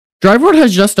Driver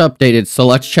has just updated, so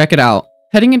let's check it out.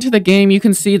 Heading into the game, you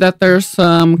can see that there's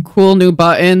some cool new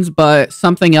buttons, but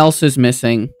something else is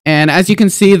missing. And as you can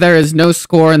see, there is no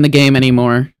score in the game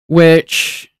anymore,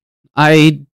 which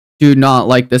I do not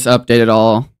like this update at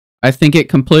all. I think it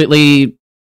completely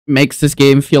makes this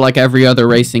game feel like every other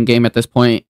racing game at this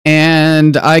point.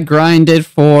 And I grinded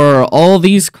for all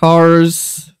these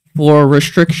cars for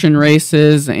restriction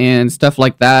races and stuff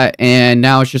like that, and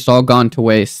now it's just all gone to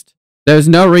waste. There's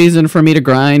no reason for me to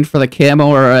grind for the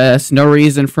Camo RS, no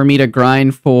reason for me to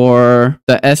grind for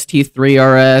the ST3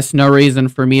 RS, no reason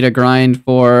for me to grind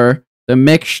for the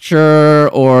Mixture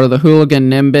or the Hooligan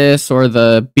Nimbus or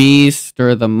the Beast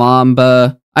or the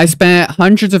Mamba. I spent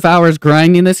hundreds of hours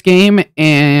grinding this game,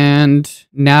 and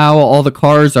now all the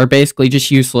cars are basically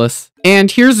just useless. And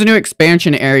here's the new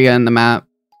expansion area in the map.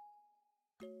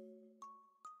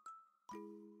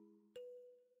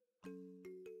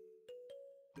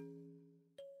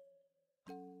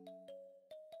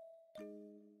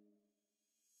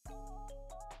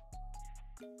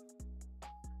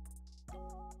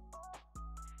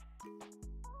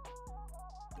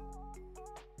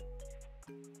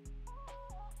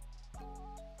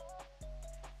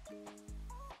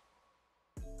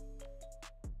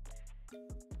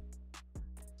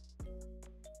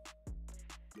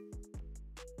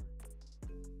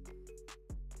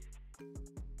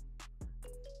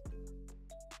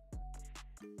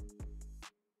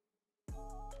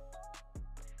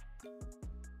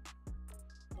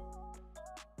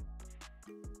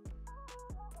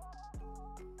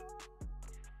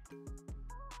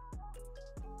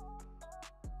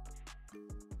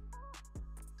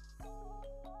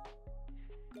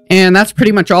 And that's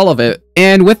pretty much all of it.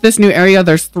 And with this new area,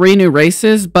 there's 3 new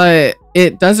races, but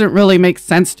it doesn't really make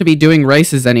sense to be doing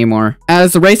races anymore,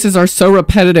 as the races are so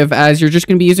repetitive, as you're just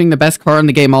going to be using the best car in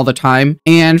the game all the time.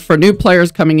 And for new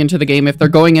players coming into the game, if they're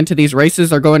going into these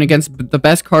races, they're going against the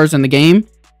best cars in the game,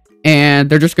 and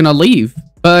they're just going to leave.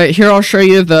 But here I'll show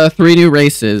you the 3 new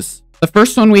races. The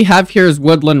first one we have here is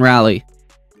Woodland Rally.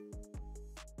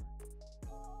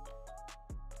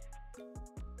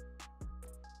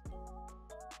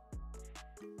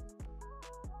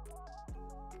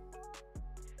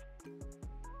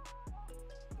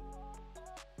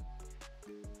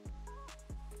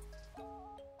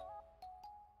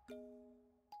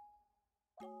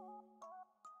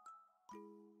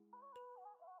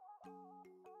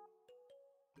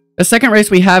 The second race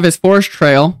we have is Forest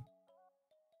Trail.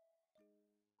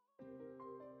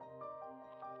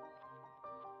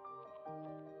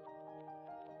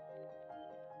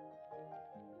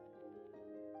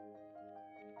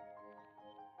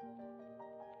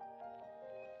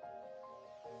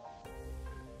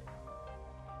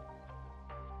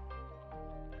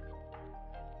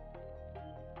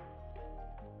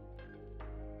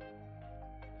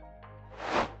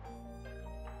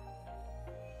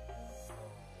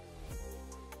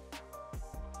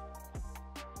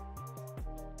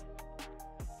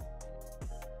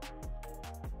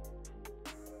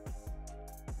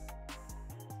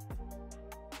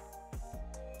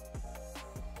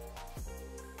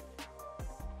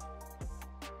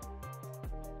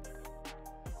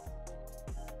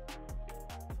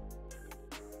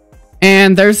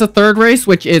 And there's the third race,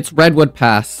 which is Redwood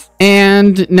Pass.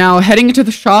 And now heading into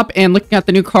the shop and looking at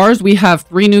the new cars, we have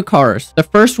 3 new cars. The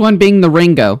first one being the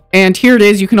Ringo. And here it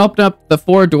is. You can open up the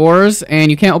 4 doors and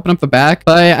you can't open up the back,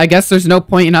 but I guess there's no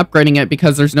point in upgrading it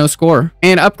because there's no score.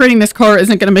 And upgrading this car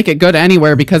isn't going to make it good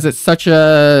anywhere because it's such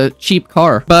a cheap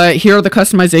car. But here are the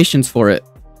customizations for it.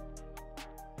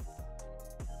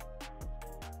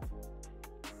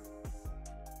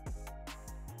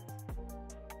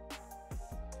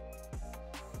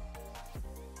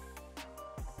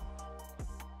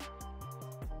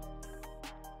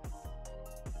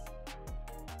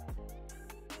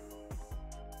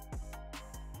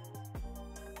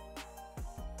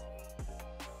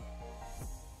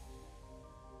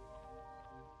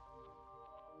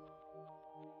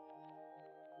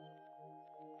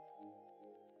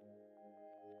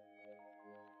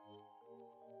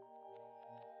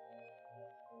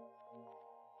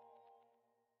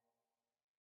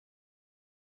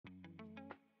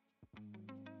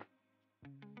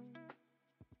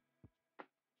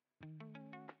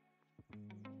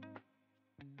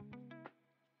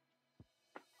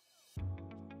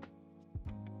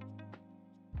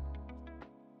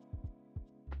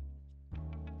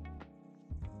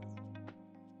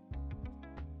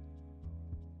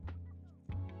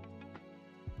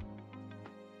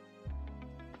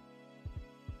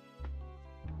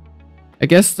 I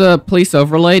guess the police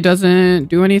overlay doesn't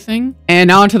do anything. And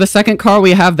now onto the second car,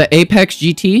 we have the Apex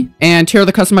GT. And here are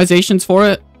the customizations for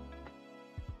it.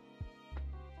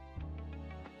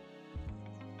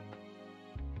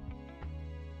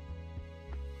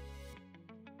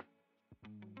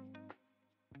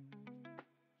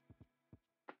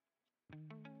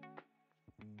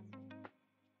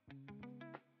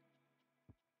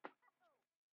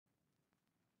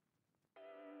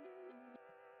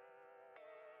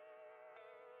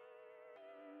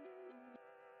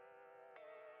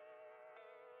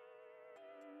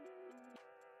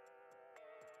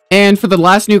 And for the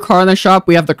last new car in the shop,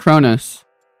 we have the Cronus.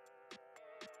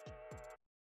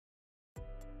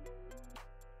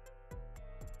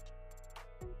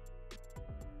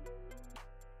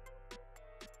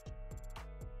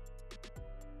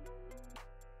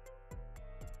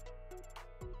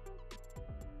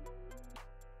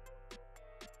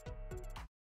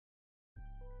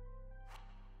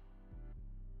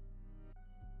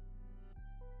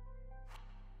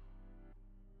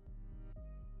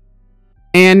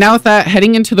 And now with that,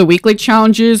 heading into the weekly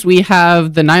challenges, we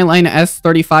have the Nightline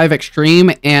S35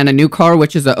 Extreme and a new car,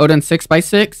 which is the Odin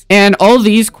 6x6. And all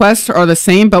these quests are the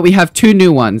same, but we have two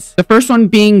new ones. The first one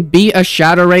being Beat a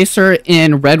Shadow Racer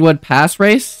in Redwood Pass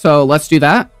Race. So let's do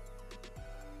that.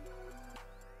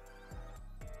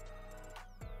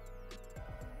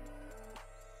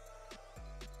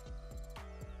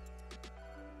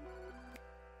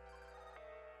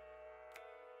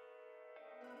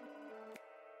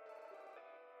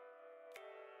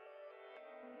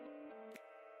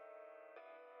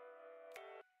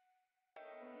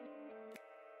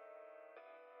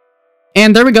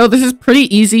 And there we go. This is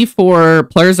pretty easy for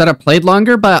players that have played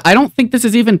longer, but I don't think this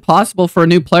is even possible for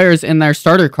new players in their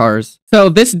starter cars. So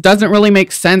this doesn't really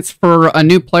make sense for a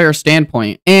new player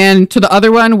standpoint. And to the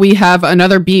other one, we have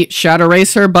another Beat Shadow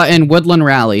Racer, but in Woodland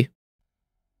Rally.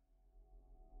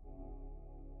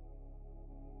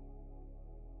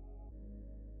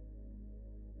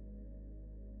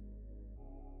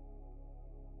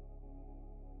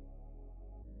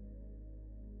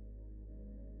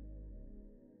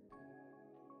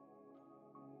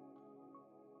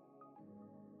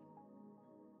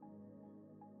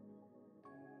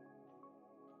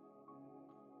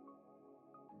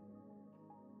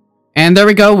 And there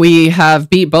we go. We have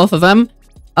beat both of them.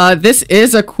 This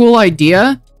is a cool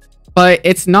idea, but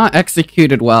it's not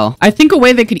executed well. I think a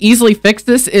way they could easily fix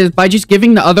this is by just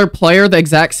giving the other player the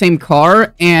exact same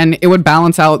car, and it would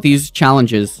balance out these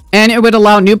challenges. And it would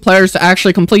allow new players to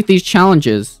actually complete these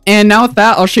challenges. And now with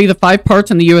that, I'll show you the 5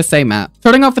 parts in the USA map.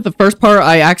 Starting off with the first part,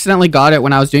 I accidentally got it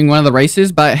when I was doing one of the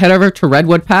races, but head over to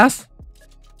Redwood Pass.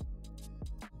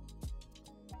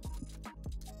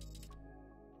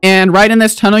 And right in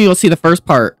this tunnel, you'll see the first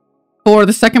part. For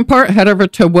the second part, head over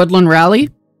to Woodland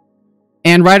Rally.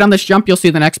 And right on this jump, you'll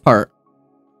see the next part.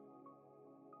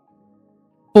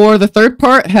 For the third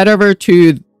part, head over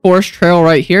to Forest Trail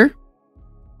right here.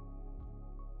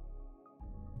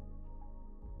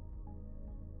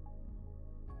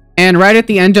 And right at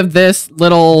the end of this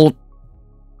little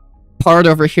part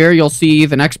over here, you'll see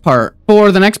the next part.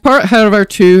 For the next part, head over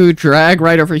to Drag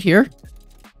right over here.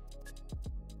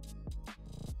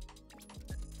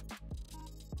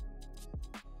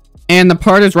 And the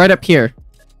part is right up here.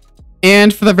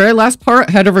 And for the very last part,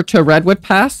 head over to Redwood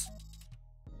Pass.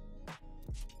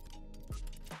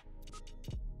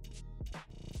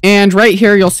 And right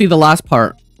here, you'll see the last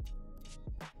part.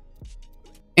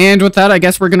 And with that, I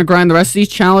guess we're going to grind the rest of these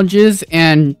challenges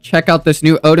and check out this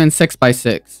new Odin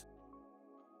 6x6.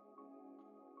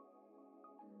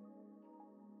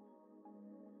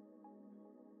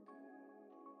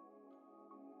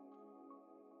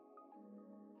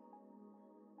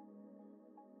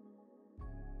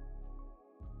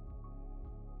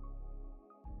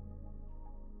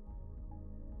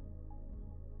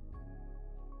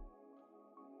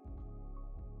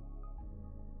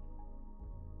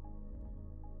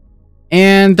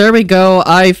 And there we go.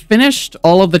 I finished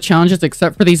all of the challenges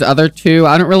except for these other two.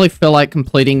 I don't really feel like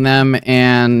completing them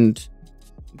and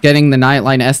getting the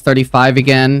Nightline S35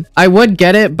 again. I would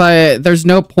get it, but there's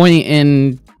no point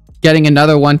in getting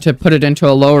another one to put it into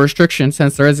a low restriction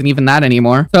since there isn't even that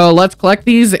anymore. So let's collect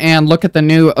these and look at the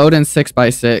new Odin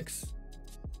 6x6.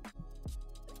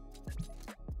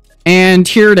 And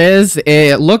here it is.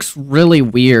 It looks really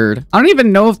weird. I don't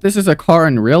even know if this is a car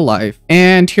in real life.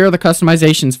 And here are the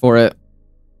customizations for it.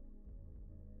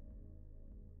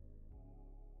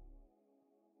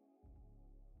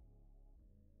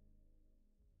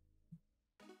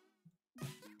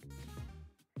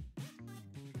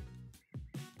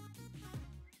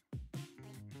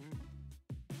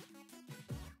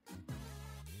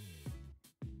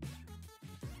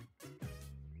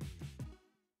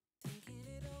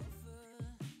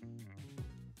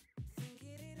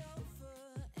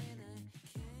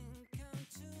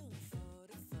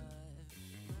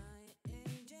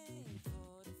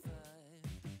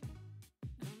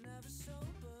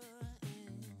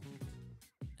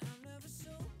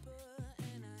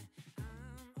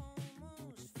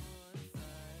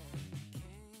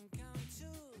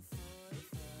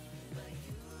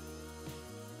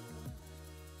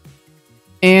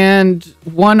 And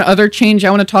one other change I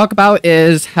want to talk about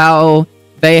is how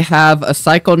they have a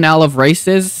cycle now of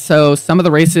races. So some of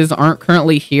the races aren't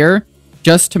currently here,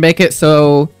 just to make it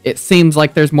so it seems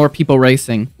like there's more people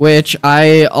racing, which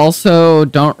I also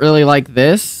don't really like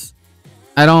this.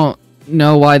 I don't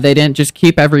know why they didn't just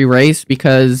keep every race,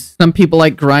 because some people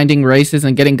like grinding races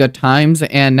and getting good times,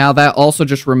 and now that also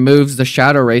just removes the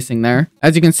shadow racing there.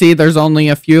 As you can see, there's only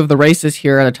a few of the races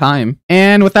here at a time.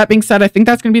 And with that being said, I think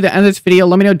that's going to be the end of this video.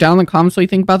 Let me know down in the comments what you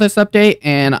think about this update,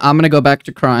 and I'm going to go back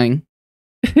to crying.